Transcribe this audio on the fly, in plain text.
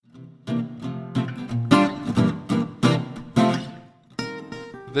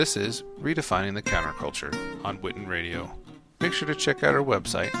This is Redefining the Counterculture on Witten Radio. Make sure to check out our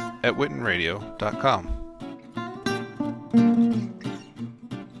website at wittenradio.com.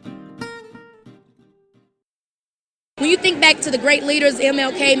 When you think back to the great leaders,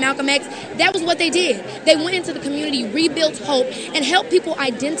 MLK, Malcolm X, that was what they did. They went into the community, rebuilt hope, and helped people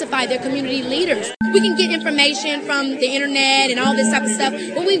identify their community leaders. We can get information from the internet and all this type of stuff,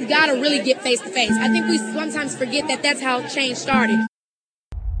 but we've got to really get face to face. I think we sometimes forget that that's how change started.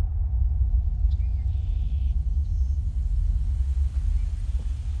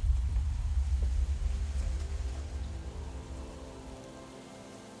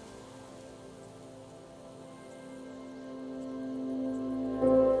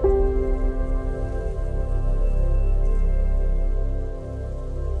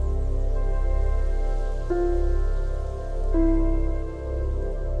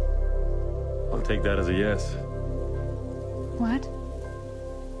 Take that as a yes. What?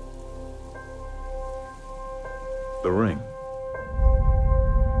 The ring.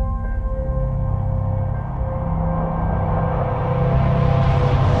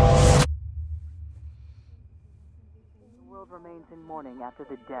 The world remains in mourning after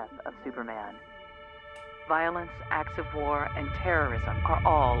the death of Superman. Violence, acts of war, and terrorism are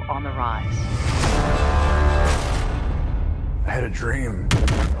all on the rise. I had a dream.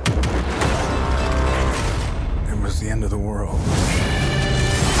 It was the end of the world.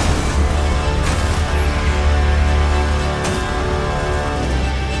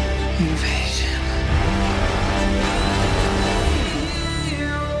 Invasion.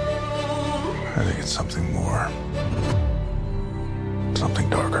 I think it's something more. Something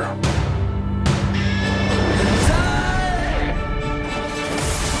darker.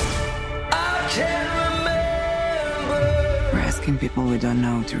 We're asking people we don't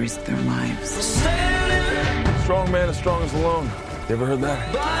know to risk their lives. Strong man is strongest alone. You ever heard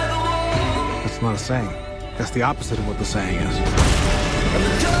that? That's not a saying. That's the opposite of what the saying is.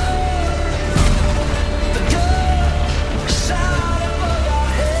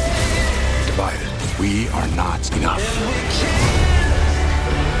 Divided. We are not enough.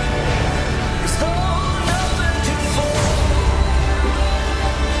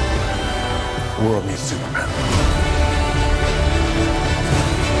 The world needs Superman.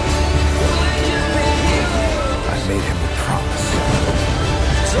 I made him a promise.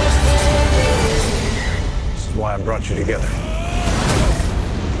 This is why I brought you together.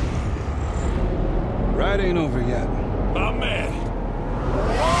 Ride ain't over yet. My man.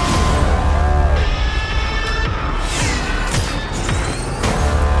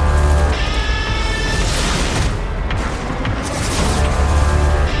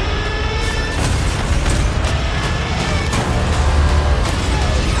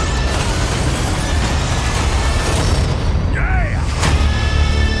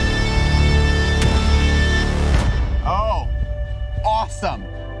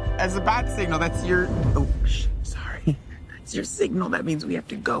 As a bat signal, that's your... Oh, sorry. That's your signal. That means we have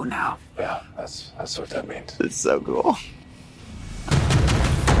to go now. Yeah, that's what that means. It's so cool.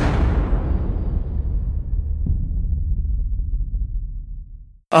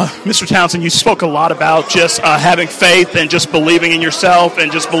 Mr. Townsend, you spoke a lot about just having faith and just believing in yourself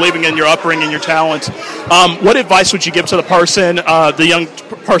and just believing in your upbringing, your talents. What advice would you give to the person, the young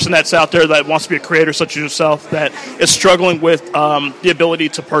person that's out there that wants to be a creator such as yourself, that is struggling with the ability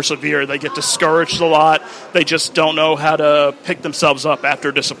to persevere? They get discouraged a lot. They just don't know how to pick themselves up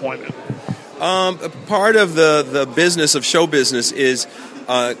after disappointment. Part of the business of show business is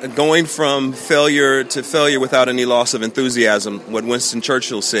going from failure to failure without any loss of enthusiasm, what Winston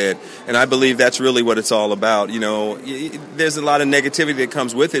Churchill said. And I believe that's really what it's all about. You know, there's a lot of negativity that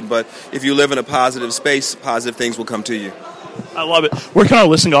comes with it, but if you live in a positive space, positive things will come to you. I love it. Where can our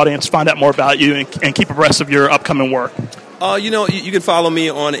listening audience find out more about you and keep abreast of your upcoming work? You can follow me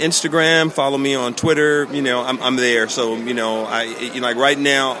on Instagram, follow me on Twitter. You know, I'm there. So, like right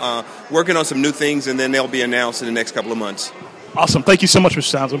now, working on some new things, and then they'll be announced in the next couple of months. Awesome. Thank you so much, Mr.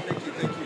 Townsend.